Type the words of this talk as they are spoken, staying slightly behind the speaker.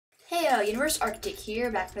Heyo, Universe Arctic here,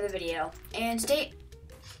 back for the video. And today,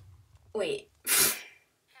 wait.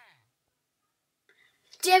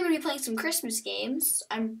 Today I'm going to be playing some Christmas games.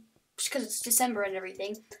 Just because it's December and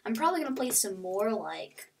everything. I'm probably going to play some more,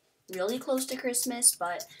 like, really close to Christmas,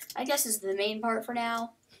 but I guess this is the main part for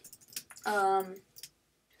now. I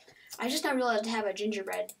just now realized I have a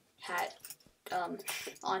gingerbread hat,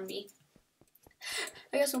 on me.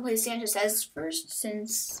 I guess we'll play Santa Says first,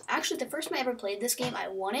 since actually the first time I ever played this game, I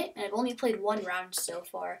won it, and I've only played one round so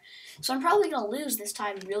far. So I'm probably going to lose this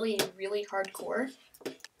time really, really hardcore.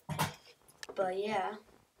 But yeah.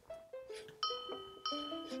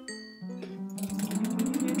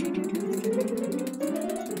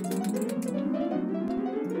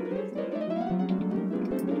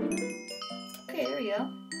 Okay, there we go.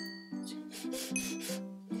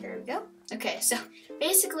 There we go. Okay, so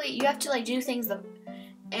basically you have to like do things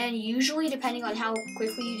and usually depending on how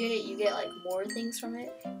quickly you did it, you get like more things from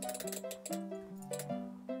it.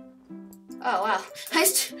 Oh wow, I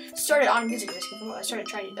started on music disc before I started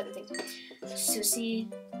trying other things. So see,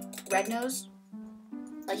 red nose,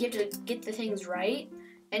 like you have to get the things right,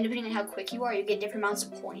 and depending on how quick you are, you get different amounts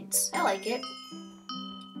of points. I like it.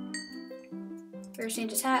 Here's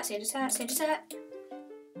Santa's hat, Santa's hat, Santa's hat.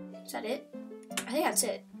 Is that it? I think that's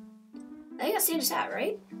it. I think that's Santa's hat,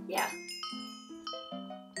 right? Yeah.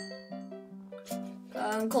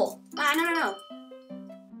 Cool. Ah, no.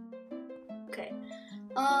 Okay.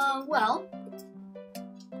 Well,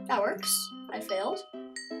 that works. I failed.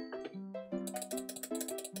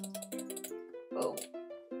 Oh,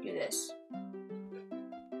 do this.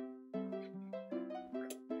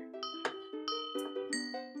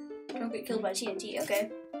 Don't get killed by TNT.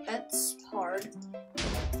 Okay, that's hard.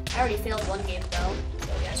 I already failed one game though,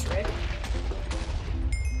 so yes, Rick.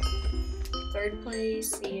 Third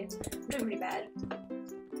place. See, I'm doing pretty bad.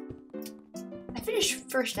 I finished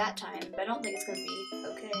first that time, but I don't think it's gonna be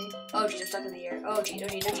okay. Oh jeez, I'm stuck in the air. Oh jeez, oh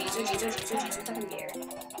jeez, oh jeez, oh jeez, oh jeez, oh jeez, I'm stuck in the air.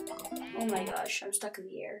 Oh my gosh, I'm stuck in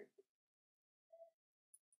the air.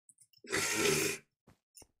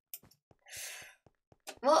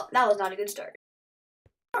 Well, that was not a good start.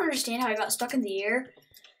 I don't understand how I got stuck in the air.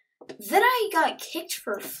 Then I got kicked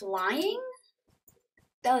for flying?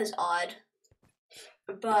 That was odd.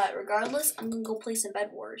 But regardless, I'm gonna go play some Bed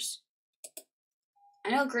Wars. I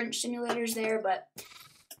know Grinch Simulator's there, but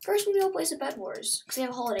first I'm gonna go play some Bed Wars, because they have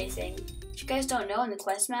a holiday thing. If you guys don't know, in the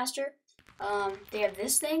Questmaster, they have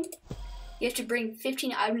this thing. You have to bring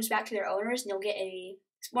 15 items back to their owners, and you'll get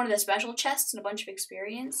one of the special chests and a bunch of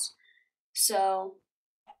experience. So,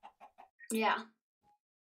 yeah.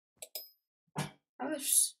 I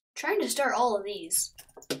was trying to start all of these,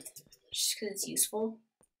 just because it's useful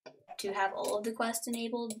to have all of the quests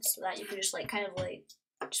enabled, so that you can just like kind of like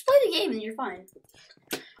just play the game and you're fine.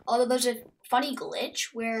 Although there's a funny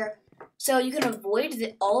glitch where so you can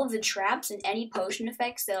avoid all of the traps and any potion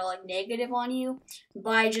effects that are like negative on you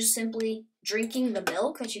by just simply drinking the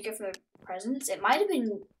milk that you get from the presents. It might have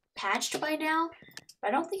been patched by now, but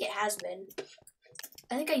I don't think it has been.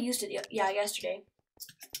 I think I used it yesterday.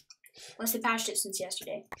 Unless they patched it since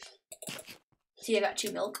yesterday. See, I got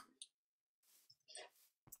 2 milk.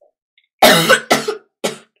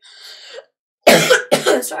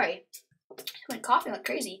 Sorry. I went coughing like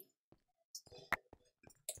crazy.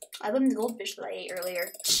 I blame the goldfish that I ate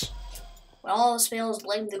earlier. When all else fails,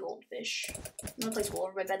 blame the goldfish. I'm gonna place wool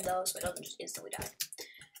over my bed though, so it doesn't just instantly die.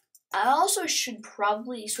 I also should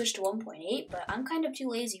probably switch to 1.8, but I'm kind of too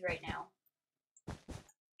lazy right now.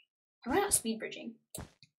 I'm not speed bridging.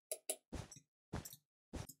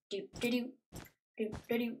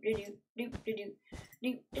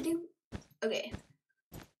 Okay.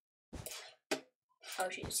 Oh,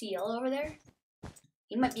 shit, see yellow over there?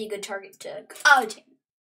 He might be a good target to take.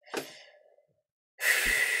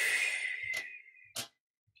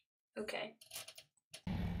 Okay.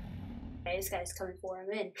 Okay, this guy's coming for him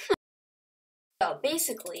in. So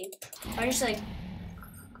basically, I just like,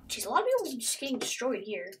 geez, a lot of people are just getting destroyed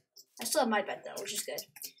here. I still have my bed though, which is good.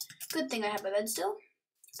 Good thing I have my bed still.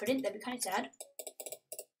 If I didn't, that'd be kind of sad.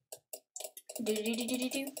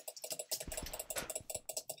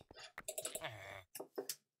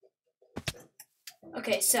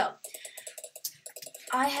 Okay, so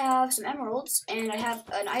I have some emeralds and I have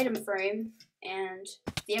an item frame, and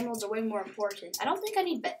the emeralds are way more important. I don't think I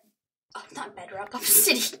need not bedrock,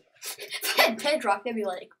 obsidian. If I had bedrock, that'd be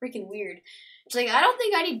like freaking weird. It's like I don't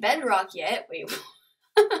think I need bedrock yet. Wait,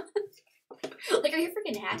 like are you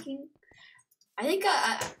freaking hacking? I think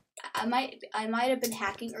I might have been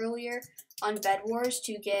hacking earlier on Bed Wars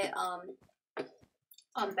to get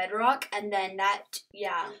bedrock, and then that,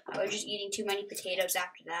 yeah, I was just eating too many potatoes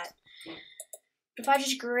after that. If I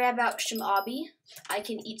just grab out some obby, I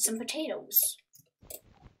can eat some potatoes.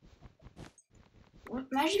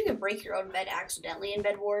 Imagine you could break your own bed accidentally in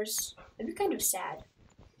Bed Wars. That'd be kind of sad.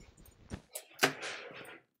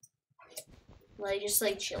 Like, just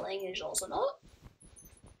like chilling and just all of a sudden, oh,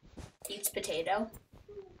 eats potato.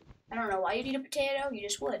 I don't know why you'd eat a potato, you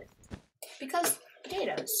just would. Because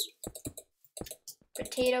potatoes.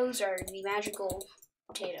 Potatoes are the magical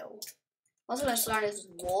potato. Also, my start is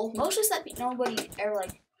wool. Mostly that nobody ever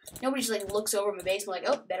nobody just like looks over my base and like,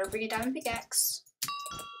 oh, better bring a diamond pickaxe.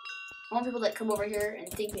 I want people that come over here and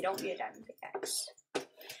think they don't need a diamond pickaxe. But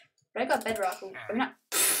I got bedrock. I'm not.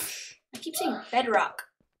 I keep saying bedrock.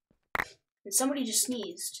 And somebody just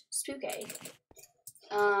sneezed. Spooky.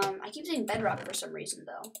 I keep saying bedrock for some reason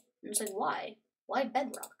though. I'm just like, why? Why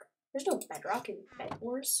bedrock? There's no bedrock in Bed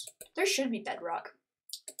Wars. There should be bedrock.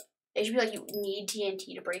 It should be like you need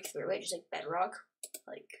TNT to break through it, just like bedrock.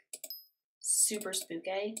 Like, super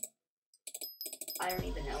spooky. I don't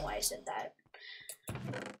even know why I said that.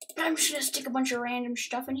 But I'm just gonna stick a bunch of random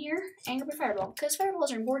stuff in here and grab a fireball, because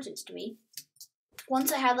fireballs are important to me.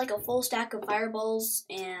 Once I had like a full stack of fireballs,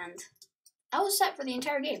 and I was set for the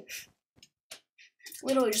entire game.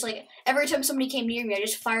 Literally, just like, every time somebody came near me, I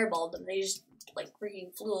just fireballed them. They just, like,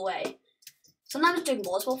 freaking flew away. Sometimes doing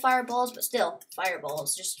multiple fireballs, but still,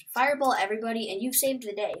 fireballs. Just fireball everybody, and you've saved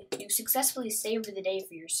the day. You've successfully saved the day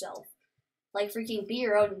for yourself. Like, freaking be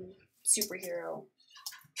your own superhero.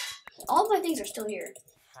 All of my things are still here.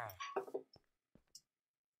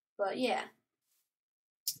 But, yeah.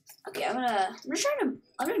 Okay, I'm just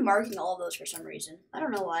marking all of those for some reason. I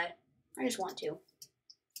don't know why. I just want to.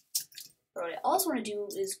 But what I also want to do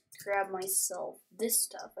is grab myself this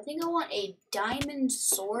stuff. I think I want a diamond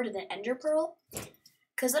sword and an ender pearl.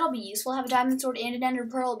 Because that'll be useful to have a diamond sword and an ender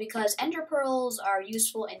pearl. Because ender pearls are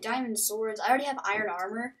useful and diamond swords. I already have iron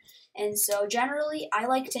armor. And so generally I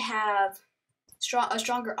like to have a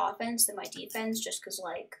stronger offense than my defense. Just because,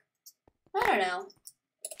 like, I don't know.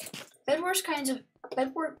 Bed Wars kind of,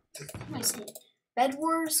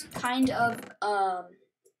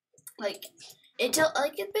 like, it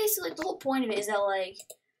basically, like, the whole point of it is that, like,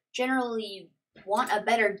 generally you want a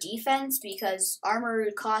better defense because armor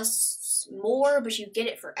costs more, but you get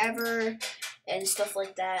it forever and stuff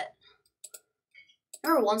like that. I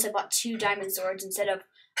remember once I bought 2 diamond swords instead of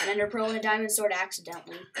an ender pearl and a diamond sword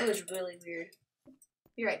accidentally. It was really weird.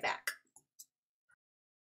 Be right back.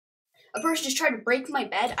 A person just tried to break my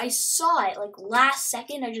bed. I saw it, like, last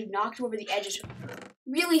second. I just knocked him over the edges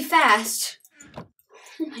really fast.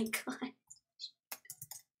 Oh my god.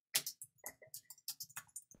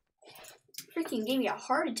 Freaking gave me a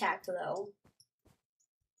heart attack, though.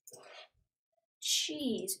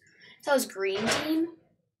 Jeez. That was green team.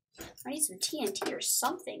 I need some TNT or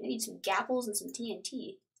something. I need some gapples and some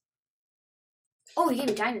TNT. Oh, he gave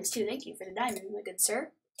me diamonds, too. Thank you for the diamond, my good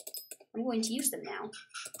sir. I'm going to use them now.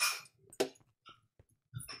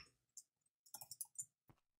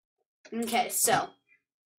 Okay, so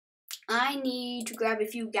I need to grab a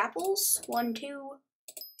few gapples. 1, 2,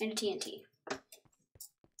 and a TNT.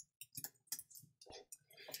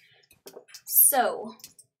 So,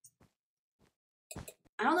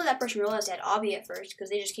 I don't know that person realized I had obby at first because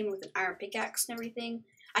they just came in with an iron pickaxe and everything.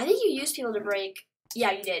 I think you used to be able to break,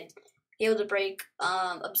 yeah, you did, be able to break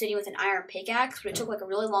obsidian with an iron pickaxe, but it took like a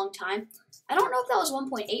really long time. I don't know if that was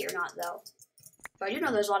 1.8 or not though, but I do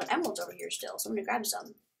know there's a lot of emeralds over here still, so I'm gonna grab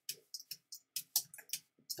some.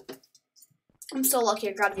 I'm so lucky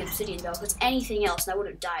I grabbed the obsidian though, because anything else and I would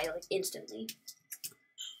have died like instantly.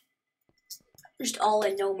 Just all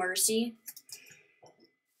in, no mercy.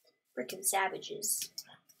 Frickin' savages.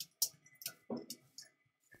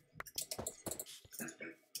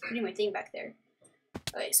 Putting my thing back there.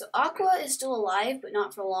 Okay, so Aqua is still alive, but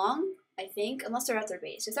not for long, I think, unless they're at their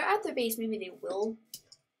base. If they're at their base, maybe they will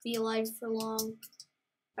be alive for long.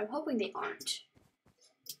 I'm hoping they aren't.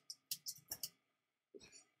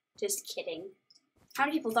 Just kidding. How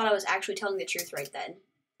many people thought I was actually telling the truth right then?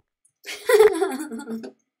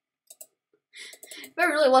 If I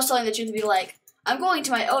really was telling the truth, it'd be like, I'm going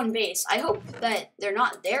to my own base. I hope that they're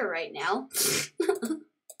not there right now.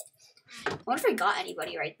 I wonder if I got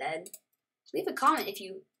anybody right then. Leave a comment if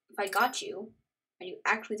I got you, and you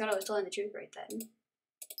actually thought I was telling the truth right then.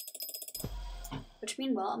 Which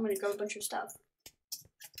meanwhile, I'm gonna grab a bunch of stuff.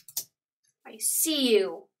 I see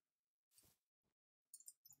you.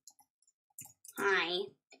 Hi.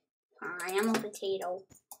 Hi, I'm a potato.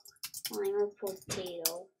 I'm a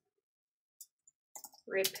potato.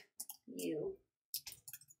 Rip you.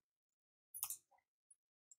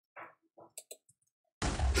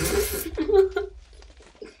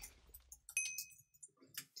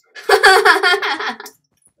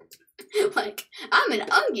 I'm an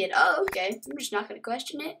onion. Oh, okay. I'm just not gonna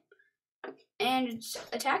question it and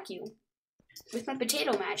attack you with my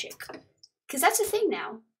potato magic, because that's a thing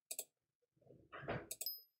now.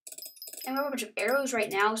 I have a bunch of arrows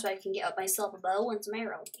right now, so I can get up myself a bow and some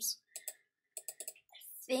arrows.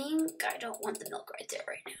 I think I don't want the milk right there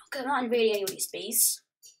right now, because I'm not invading anybody's space.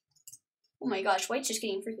 Oh my gosh, white's just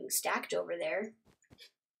getting freaking stacked over there.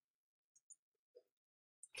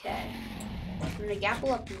 Okay. I'm gonna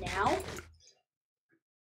gapple up now.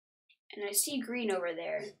 And I see green over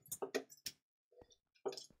there.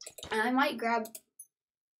 And I might grab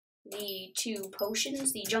the 2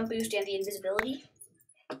 potions, the jump boost and the invisibility.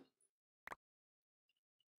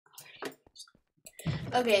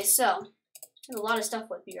 Okay, so there's a lot of stuff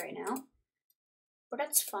with me right now. But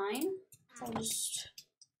that's fine. I'll just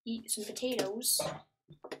eat some potatoes.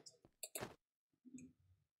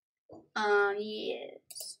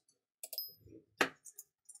 Yes.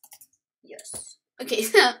 Yes. Okay,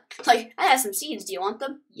 like, I have some seeds. Do you want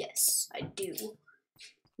them? Yes, I do.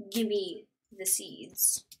 Give me the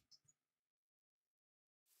seeds.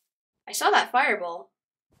 I saw that fireball.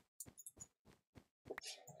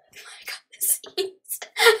 I got the seeds.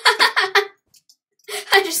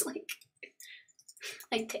 I just like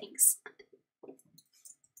thanks.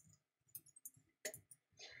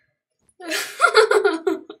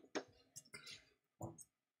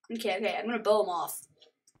 Okay, I'm gonna bow them off.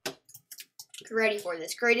 Get ready for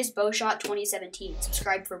this. Greatest bow shot 2017.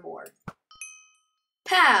 Subscribe for more.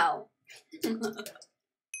 Pow!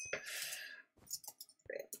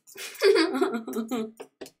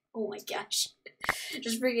 Oh my gosh.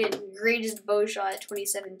 Just freaking greatest bow shot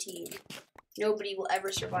 2017. Nobody will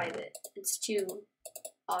ever survive it. It's too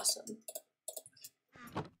awesome.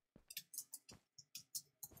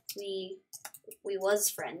 We was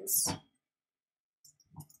friends.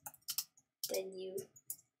 Then you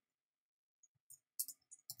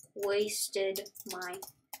wasted my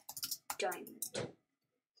diamond.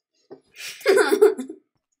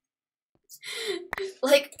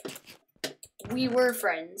 Like, we were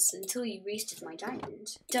friends until you wasted my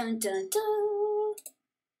diamond. Dun dun dun.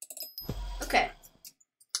 Okay.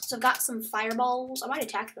 So I've got some fireballs. I might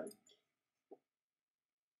attack them.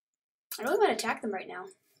 I really might attack them right now.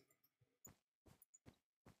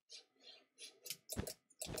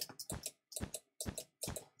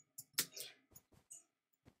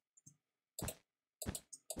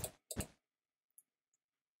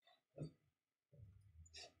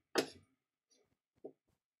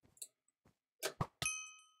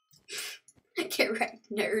 Get wrecked,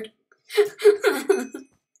 nerd.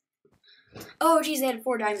 Oh, geez, they had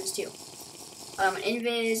 4 diamonds too.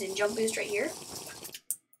 Invis and jump boost right here.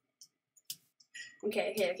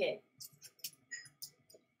 Okay. Okay.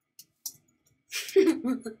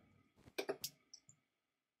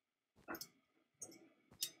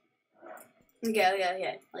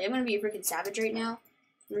 Like, I'm gonna be a freaking savage right now.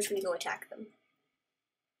 I'm just gonna go attack them.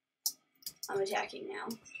 I'm attacking now.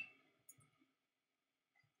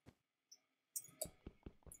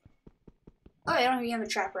 Oh, I don't even have a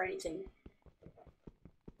trap or anything.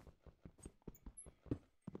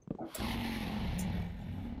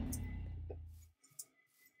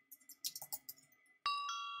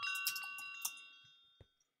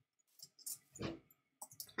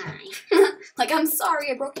 Hi. Like, I'm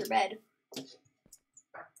sorry I broke your bed.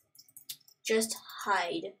 Just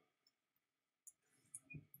hide.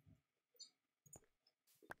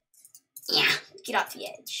 Yeah, get off the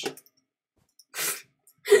edge.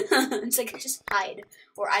 It's like, just hide,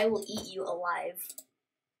 or I will eat you alive.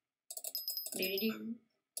 And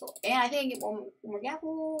I think I get one more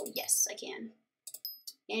gapple. Yes, I can.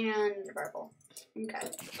 And the purple.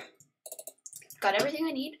 Okay. Got everything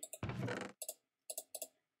I need.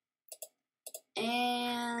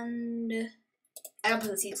 And I don't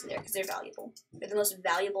put the seeds in there because they're valuable. They're the most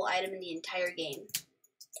valuable item in the entire game.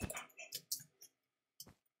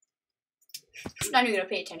 I'm not even gonna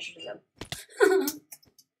pay attention to them.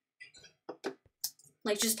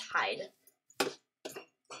 Like, just hide.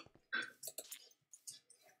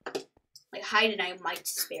 Like, hide and I might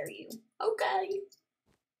spare you. Okay.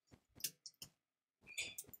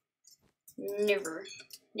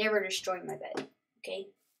 Never destroy my bed. Okay?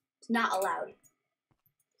 It's not allowed.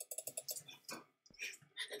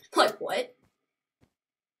 Like, what?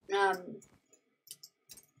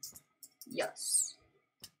 Yes.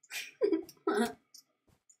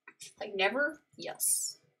 Like, never?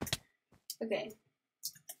 Yes. Okay.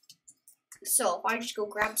 So, if I just go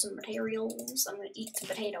grab some materials, I'm gonna eat some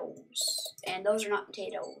potatoes. And those are not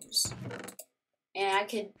potatoes. And I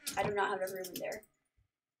do not have enough room in there.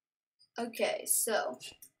 Okay, so.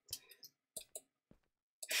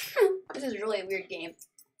 This is really a weird game.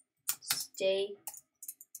 Stay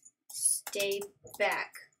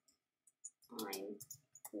back. I'm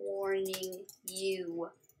warning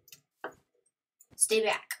you. Stay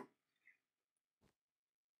back.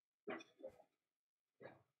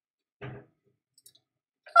 I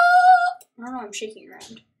don't know, I'm shaking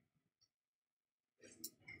around.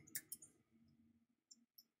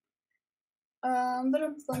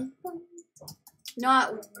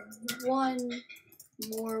 Not one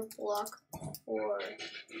more block forward.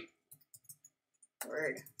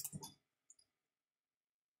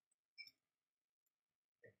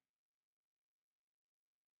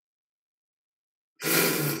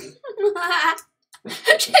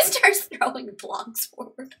 Just starts throwing blocks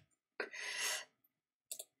forward.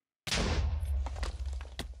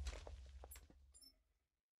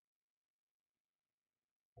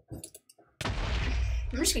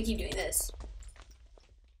 I'm just gonna keep doing this.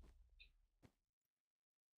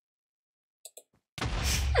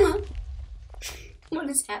 What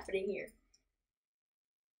is happening here?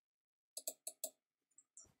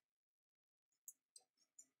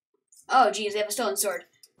 Oh, geez, they have a stolen sword.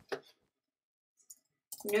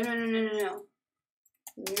 No.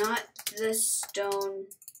 Not the stone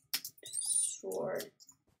sword.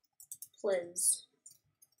 Please.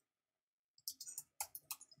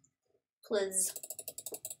 Please.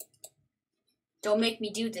 Don't make me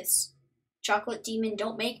do this. Chocolate demon,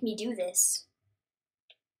 don't make me do this.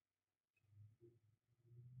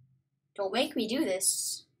 Don't make me do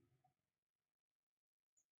this.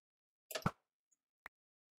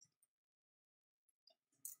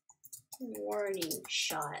 Warning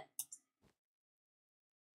shot.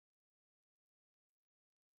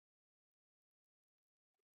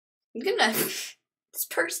 I'm gonna. This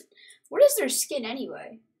person. What is their skin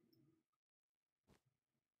anyway?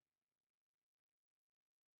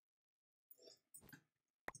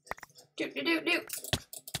 Do.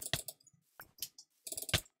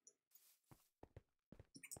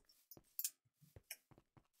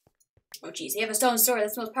 Oh jeez, they have a stone sword.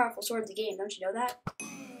 That's the most powerful sword in the game. Don't you know that?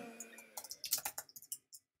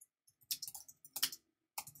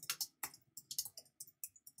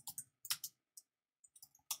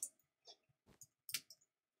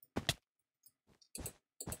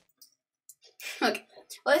 Okay.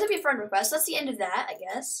 Well, this would be a friend request. That's the end of that, I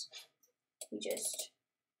guess. We just...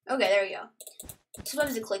 Okay, there we go.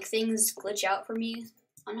 Sometimes the click things glitch out for me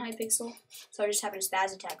on Hypixel, so I just having a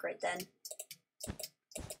spaz attack right then.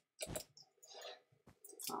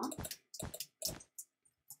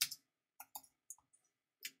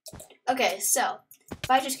 Okay, so if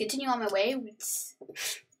I just continue on my way with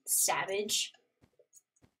savage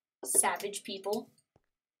people.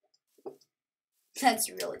 That's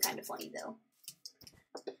really kind of funny though.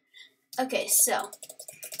 Okay, so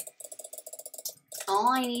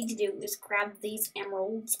all I need to do is grab these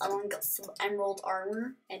emeralds. I want to get some emerald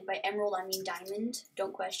armor, and by emerald I mean diamond.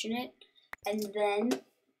 Don't question it. And then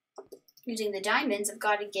using the diamonds, I've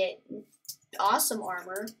got to get awesome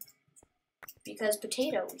armor because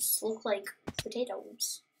potatoes look like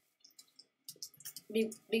potatoes.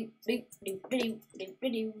 Okay,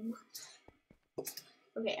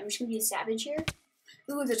 I'm just gonna be a savage here.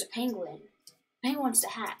 Ooh, there's a penguin. Penguin wants the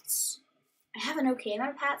hats. I have an okay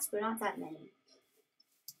amount of hats, but not that many.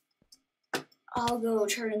 I'll go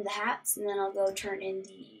turn in the hats, and then I'll go turn in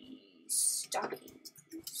the stockings.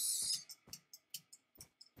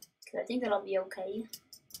 Cause I think that'll be okay.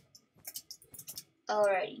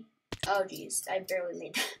 Alrighty. Oh geez, I barely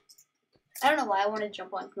made that. I don't know why I want to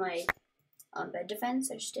jump onto my bed defense.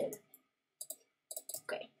 I just did.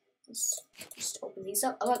 Okay, let's just open these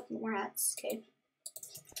up. Oh, more hats. Okay,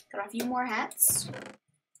 got a few more hats,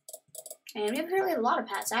 and we have apparently a lot of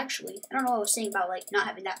hats actually. I don't know what I was saying about like not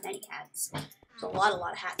having that many hats. There's a lot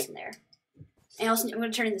of hats in there. And also, I'm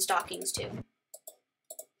going to turn in the stockings too.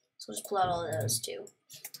 So we'll just pull out all of those too.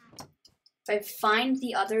 If I find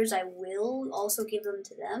the others, I will also give them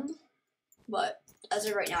to them. But as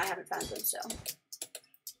of right now, I haven't found them, so.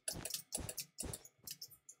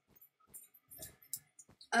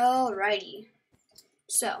 Alrighty.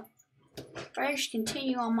 So, if I just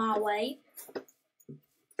continue on my way, I'm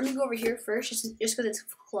going to go over here first, just because it's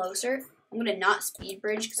closer. I'm going to not speed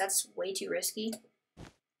bridge, because that's way too risky.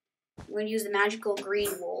 I'm going to use the magical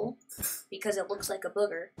green wool, because it looks like a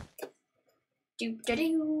booger.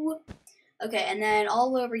 Do-da-doo. Okay, and then all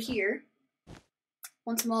the way over here,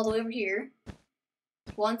 once I'm all the way over here,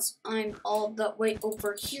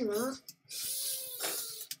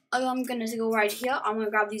 I'm gonna go right here. I'm gonna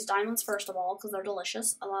grab these diamonds first of all, because they're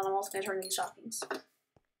delicious, and then I'm also gonna turn in these stockings.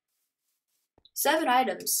 7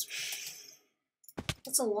 items.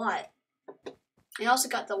 That's a lot. I also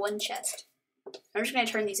got the one chest. I'm just gonna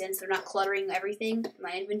turn these in so they're not cluttering everything in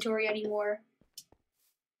my inventory anymore.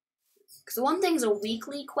 Because the one thing is a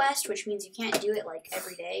weekly quest, which means you can't do it like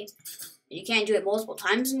every day. And you can't do it multiple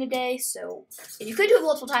times in a day, so if you could do it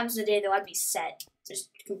multiple times in a day, though, I'd be set. Just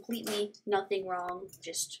completely nothing wrong,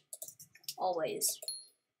 just always.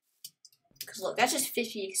 Because look, that's just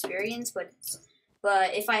 50 experience, but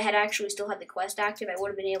if I had actually still had the quest active, I would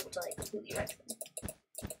have been able to like completely wreck them.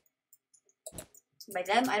 By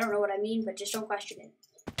them, I don't know what I mean, but just don't question it.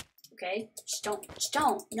 Okay? Just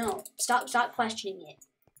don't. No. Stop questioning it.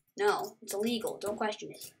 No. It's illegal. Don't question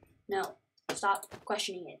it. No. Stop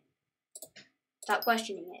questioning it. Stop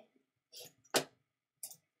questioning it.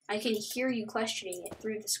 I can hear you questioning it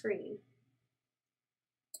through the screen.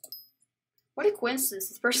 What a coincidence.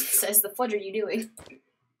 This person says, the fudge are you doing?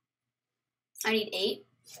 I need 8.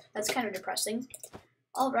 That's kind of depressing.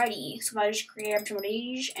 Alrighty, so if I just grab some of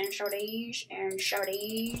these, and some of these, and some of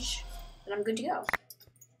these, then I'm good to go.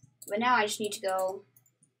 But now I just need to go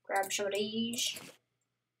grab some of these.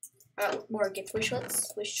 Oh, more gift wish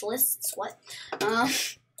lists, what?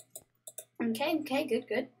 Okay,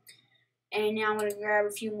 good. And now I'm gonna grab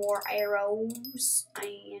a few more arrows,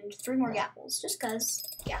 and 3 more gapples, just cause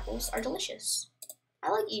gapples are delicious.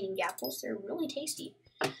 I like eating gapples, they're really tasty.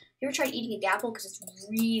 You ever tried eating a gapple? Because it's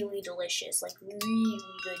really delicious, like really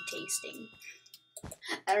good tasting.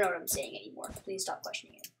 I don't know what I'm saying anymore. Please stop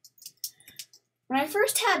questioning it. When I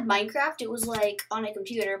first had Minecraft, it was like on a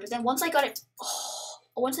computer, but then once I got it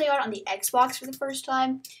on the Xbox for the first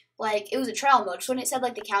time, like it was a trial mode. So when it said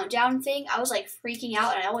like the countdown thing, I was like freaking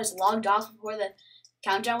out, and I always logged off before the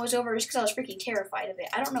countdown was over just because I was freaking terrified of it.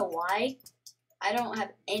 I don't know why. I don't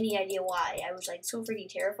have any idea why. I was like so freaking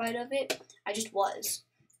terrified of it. I just was.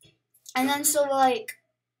 And then so like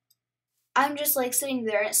I'm just like sitting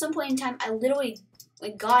there, and at some point in time I literally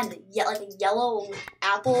like got like a yellow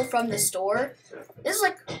apple from the store. This is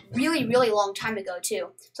like really long time ago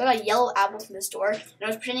too. So I got a yellow apple from the store, and I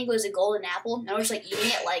was pretending it was a golden apple, and I was like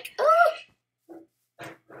eating it like ah! I'm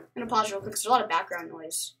gonna pause real quick because there's a lot of background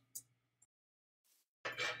noise.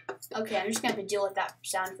 Okay, I'm just gonna have to deal with that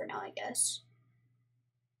sound for now, I guess.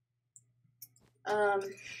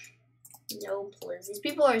 No, please. These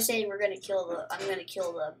people are saying I'm gonna kill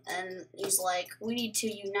them, and he's like, we need to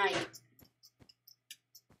unite.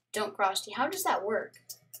 Don't cross team. How does that work?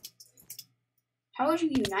 How would you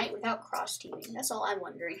unite without cross teaming? That's all I'm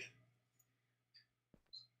wondering.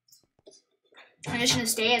 I'm just gonna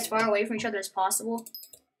stay as far away from each other as possible.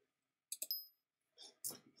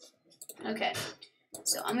 Okay.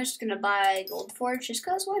 So I'm just gonna buy Gold Forge just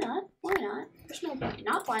cause why not? Why not? There's no point in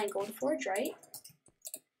not buying Gold Forge, right?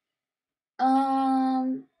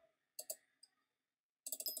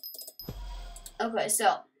 Okay,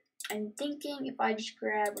 so I'm thinking if I just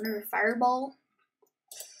grab another fireball,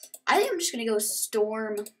 I think I'm just gonna go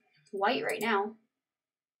storm white right now.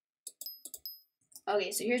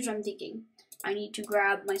 Okay, so here's what I'm thinking. I need to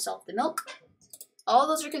grab myself the milk. All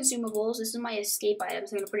those are consumables. This is my escape item,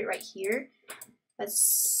 so I'm gonna put it right here.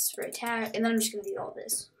 That's for attack, and then I'm just gonna do all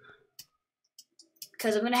this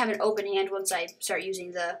because I'm gonna have an open hand once I start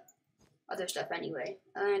using the other stuff anyway.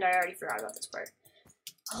 And I already forgot about this part.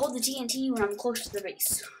 I'll hold the TNT when I'm close to the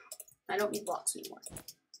base. I don't need blocks anymore.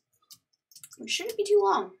 It shouldn't be too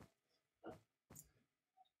long.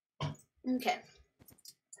 Okay.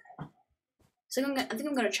 So I think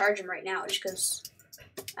I'm gonna charge him right now, just because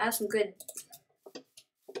I have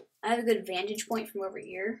a good vantage point from over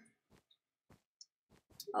here.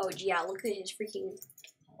 Oh yeah, look at his freaking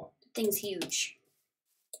thing's huge.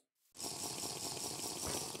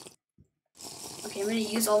 Okay, I'm gonna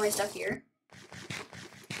use all my stuff here.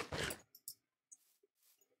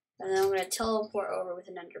 And then I'm gonna teleport over with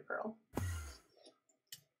an ender pearl.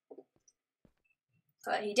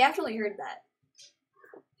 But he definitely heard that.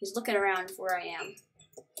 He's looking around for where I am.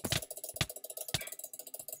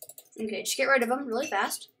 Okay, just get rid of him really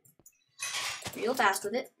fast. Real fast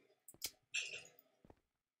with it.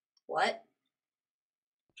 What?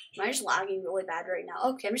 Am I just lagging really bad right now?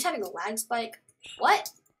 Okay, I'm just having a lag spike. What?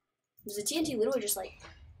 Is the TNT literally just like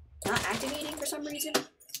not activating for some reason?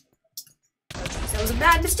 Oh geez, that was a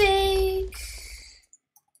bad mistake!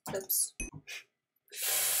 Oops.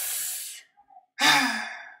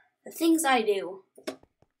 The things I do.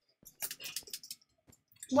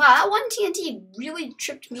 Wow, that one TNT really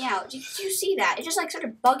tripped me out. Did you see that? It just like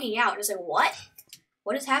started bugging out. It's like, what?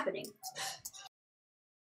 What is happening?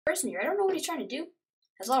 Person here, I don't know what he's trying to do.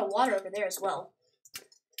 There's a lot of water over there as well.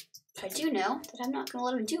 But I do know that I'm not going to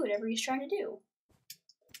let him do whatever he's trying to do.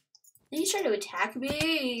 And he's trying to attack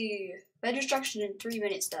me. Bed destruction in 3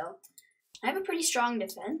 minutes, though. I have a pretty strong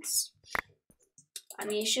defense. I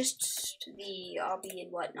mean, it's just the obby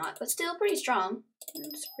and whatnot, but still pretty strong.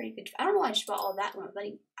 It's pretty good. I don't know why I just bought all that one, but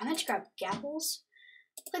I meant to grab gapples.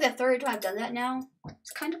 It's like the third time I've done that now.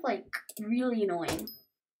 It's kind of like really annoying.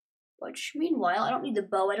 Which, meanwhile, I don't need the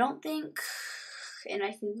bow, I don't think. And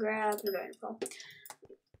I can grab the rifle.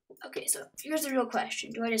 Okay, so here's the real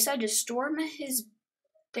question. Do I decide to storm his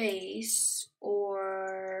base,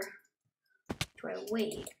 or do I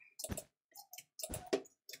wait?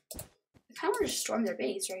 I kind of want to storm their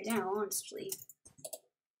base right now, honestly.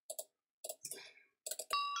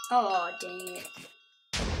 Oh, dang it.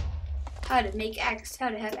 How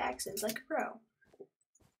to have accents like a pro.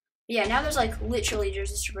 Yeah, now there's like literally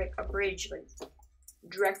just a bridge like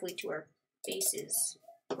directly to our bases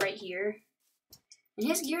right here. And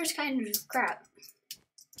his gear is kind of crap.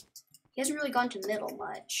 He hasn't really gone to middle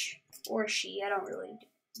much. Or she, I don't really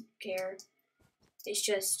care. It's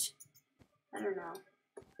just, I don't know.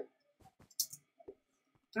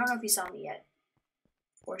 I don't know if he saw me yet.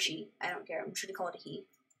 Or she, I don't care. I'm sure to call it a he.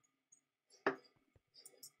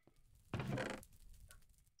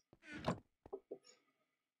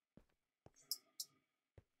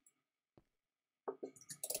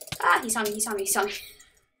 Ah, he saw me.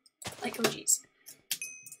 Like, oh jeez.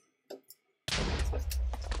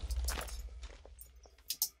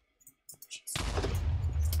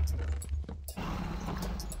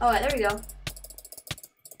 Alright, there we go.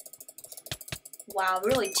 Wow,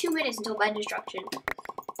 really 2 minutes until bed destruction.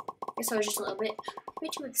 Guess I was just a little bit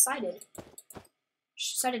too excited.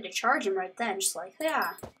 Just decided to charge him right then, just like,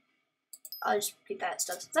 yeah. I'll just get that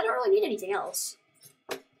stuff, since I don't really need anything else.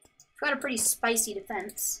 I've got a pretty spicy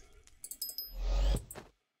defense.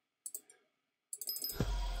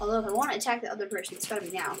 Although if I want to attack the other person, it's gotta be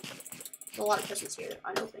now. There's a lot of presents here that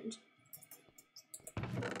are unopened.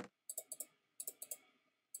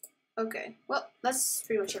 Okay, well, that's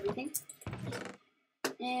pretty much everything.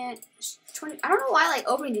 And 20. I don't know why I like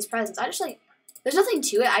opening these presents. I just like, there's nothing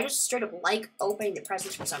to it. I just straight up like opening the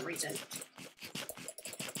presents for some reason.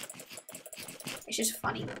 It's just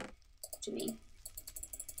funny to me.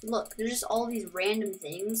 Look, there's just all these random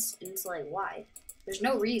things, and it's like, why? There's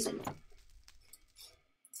no reason.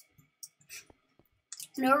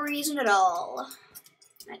 No reason at all.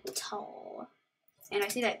 At all. And I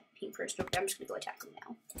see that pink person over there. I'm just gonna go attack him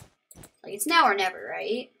now. Like, it's now or never,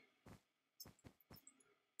 right?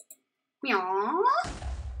 Meow.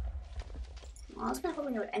 I was kind of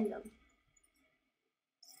hoping it would end them.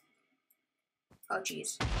 Oh,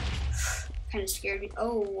 jeez. Kind of scared me.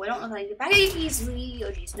 Oh, I don't know if I can get back easily.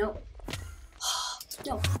 Oh, jeez, no.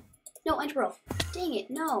 No. No, end roll. Dang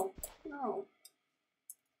it, no. No.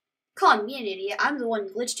 Calling me an idiot. I'm the one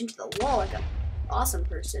glitched into the wall like an awesome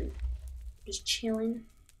person. Just chilling.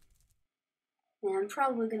 And I'm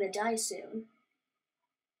probably gonna die soon.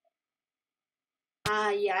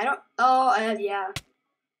 Yeah, I don't. Oh, yeah.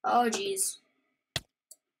 Oh, jeez.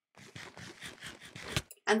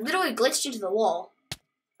 I'm literally glitched into the wall.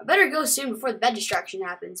 I better go soon before the bed destruction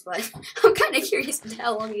happens, but I'm kind of curious as to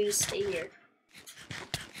how long you just stay here.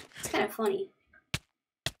 It's kind of funny.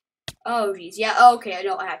 Oh, jeez. Yeah, okay, I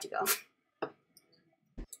know I have to go.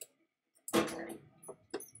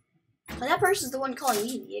 Well, that person's the one calling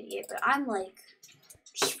me the idiot, but I'm like,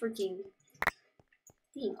 just freaking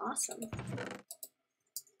being awesome.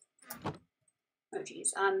 Oh, jeez.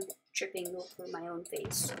 I'm tripping over my own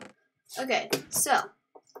face. Okay, so.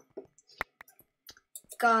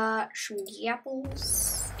 Got some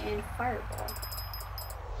apples and fireball.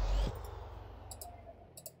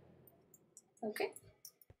 Okay.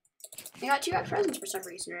 I got 2 presents for some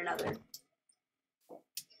reason or another.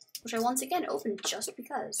 Which I once again opened just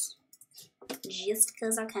because. Just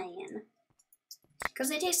because I can. Because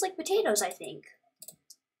they taste like potatoes, I think.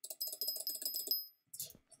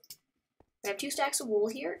 I have 2 stacks of wool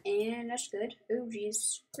here, and that's good. Oh,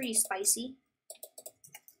 geez. Pretty spicy.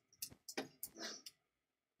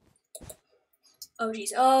 Oh,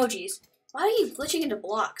 jeez. Oh, jeez. Why are you glitching into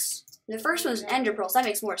blocks? The first one was an ender pearl, so that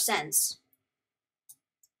makes more sense.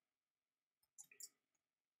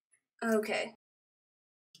 Okay.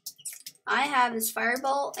 I have this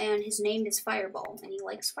fireball, and his name is Fireball, and he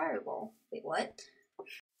likes fireball. Wait, what?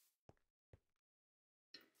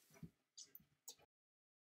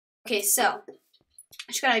 Okay, so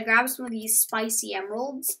I just gotta grab some of these spicy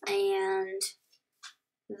emeralds, and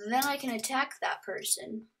then I can attack that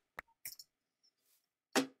person.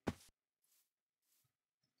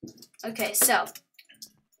 Okay, so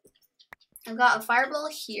I've got a fireball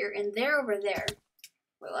here, and they're over there.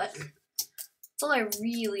 Wait, what? That's all I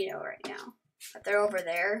really know right now. But they're over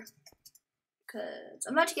there. Because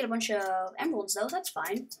I'm about to get a bunch of emeralds, though. That's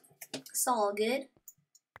fine. It's all good.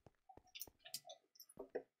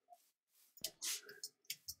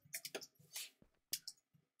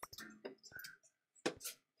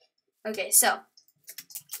 Okay, so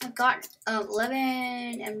I've got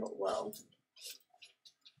 11 emerald. Whoa.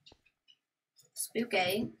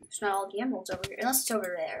 Spooky. There's not all the emeralds over here. Unless it's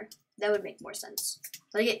over there. That would make more sense.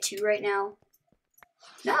 Did I get 2 right now?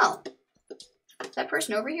 No. Is that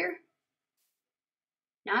person over here?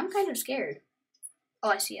 Now I'm kind of scared. Oh,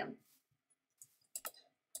 I see him.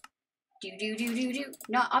 Do.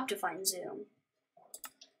 Not Optifine Zoom.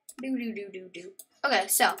 Do. Okay,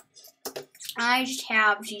 so I just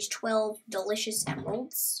have these 12 delicious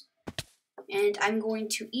emeralds, and I'm going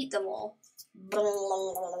to eat them all.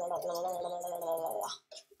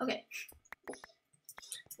 Okay.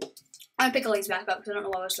 I'm gonna pick all these back up because I don't know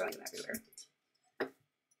why I was throwing them everywhere.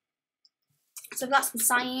 So I've got some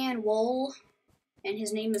cyan wool, and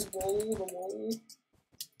his name is Wool the Wool.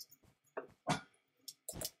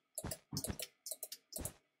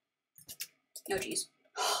 Oh jeez.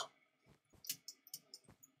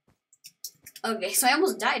 Okay, so I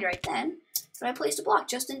almost died right then, but I placed a block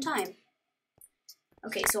just in time.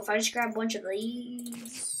 Okay, so if I just grab a bunch of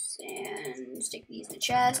these and stick these in the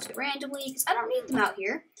chest randomly, because I don't need them out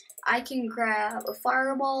here, I can grab a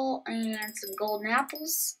fireball and some golden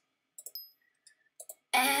apples.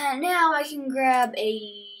 And now I can grab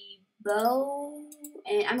a bow,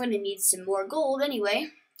 and I'm going to need some more gold anyway,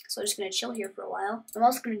 so I'm just going to chill here for a while. I'm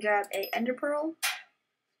also going to grab a ender pearl.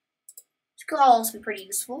 This could also be pretty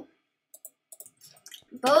useful.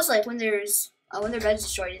 Bows, like when their bed's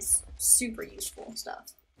destroyed, is super useful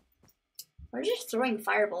stuff. Why just throwing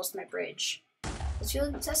fireballs to my bridge?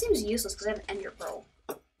 That seems useless because I have an ender pearl.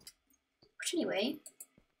 Which anyway,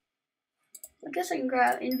 I guess I can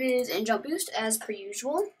grab invis and jump boost as per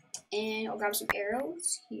usual, and I'll grab some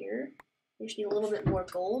arrows here. I just need a little bit more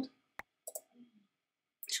gold.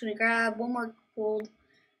 Just gonna grab one more gold,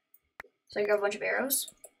 so I can grab a bunch of arrows.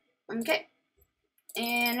 Okay,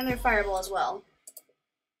 and another fireball as well.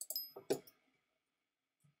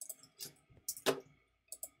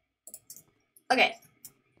 Okay,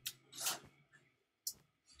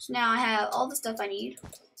 so now I have all the stuff I need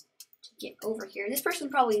to get over here. This person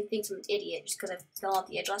probably thinks I'm an idiot just because I fell off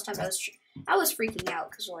the edge last time. I was freaking out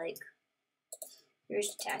because, like, they're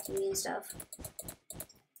just attacking me and stuff.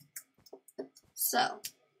 So,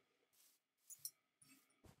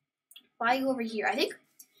 if I go over here, I think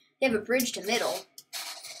they have a bridge to middle.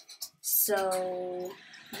 So,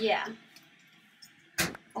 yeah.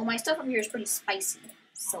 All my stuff over here is pretty spicy.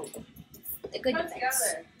 So, the good defense.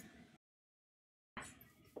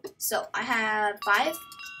 So, I have 5,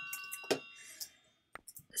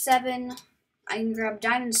 7. I can grab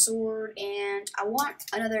diamond sword, and I want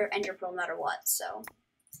another ender pearl no matter what. So,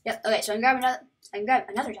 yep. Okay, so I can grab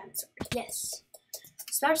another diamond sword. Yes. I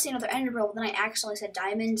was about to say another ender pearl, but then I accidentally said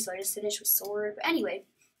diamond, so I just finished with sword. But anyway,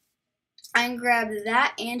 I can grab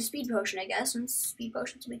that and speed potion, I guess, and speed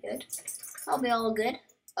potions will be good. I'll be all good.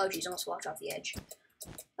 Oh jeez, almost walked off the edge.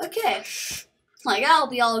 Okay. Like, I'll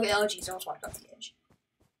be all good. Oh jeez, almost walked off the edge.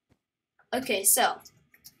 Okay, so.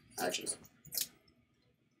 Oh jeez.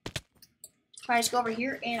 I just go over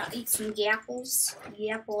here and I'll eat some gapples.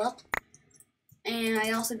 Gapple up. And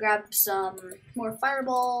I also grabbed some more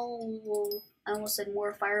fireball. I almost said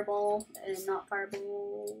more fireball and not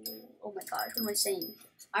fireball. Oh my gosh, what am I saying?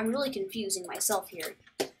 I'm really confusing myself here.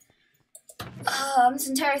 This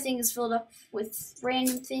entire thing is filled up with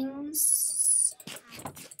random things.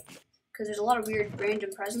 Because there's a lot of weird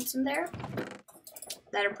random presents in there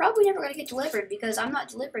that are probably never going to get delivered because I'm not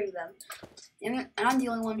delivering them. And I'm the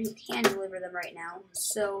only one who can deliver them right now.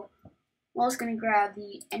 So, I'm also going to grab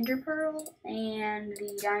the ender pearl and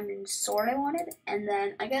the diamond sword I wanted. And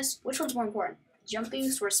then, I guess, which one's more important? Jump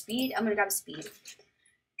boost or speed? I'm going to grab speed.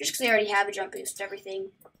 Just because I already have a jump boost and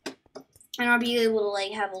everything. And I'll be able to,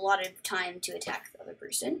 like, have a lot of time to attack the other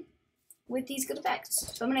person with these good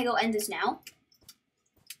effects. So I'm going to go end this now.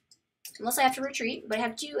 Unless I have to retreat, but I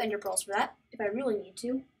have 2 ender pearls for that, if I really need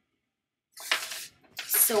to.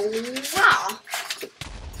 So, wow.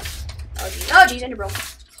 Oh, geez, ender pearl.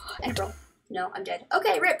 Ender pearl. No, I'm dead.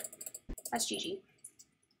 Okay, rip. That's GG.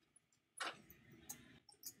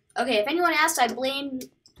 Okay, if anyone asks, I blame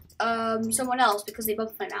someone else because they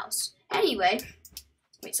bumped my mouse. Anyway,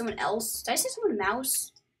 wait, someone else? Did I say someone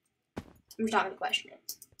mouse? I'm just not going to question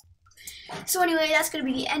it. So anyway, that's going to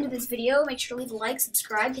be the end of this video. Make sure to leave a like,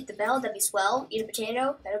 subscribe, hit the bell, that'd be swell. Eat a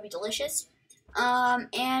potato, that would be delicious. And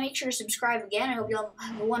make sure to subscribe again. I hope you all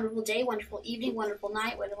have a wonderful day, wonderful evening, wonderful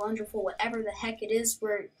night, wonderful whatever the heck it is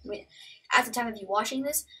at the time of you watching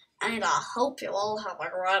this. And I hope you all have a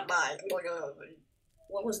great night.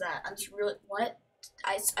 What was that? I'm just really, what?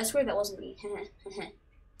 I swear that wasn't me.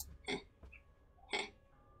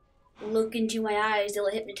 Look into my eyes,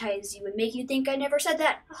 they'll hypnotize you and make you think I never said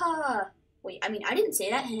that. Ha! Wait, I mean, I didn't say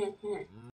that.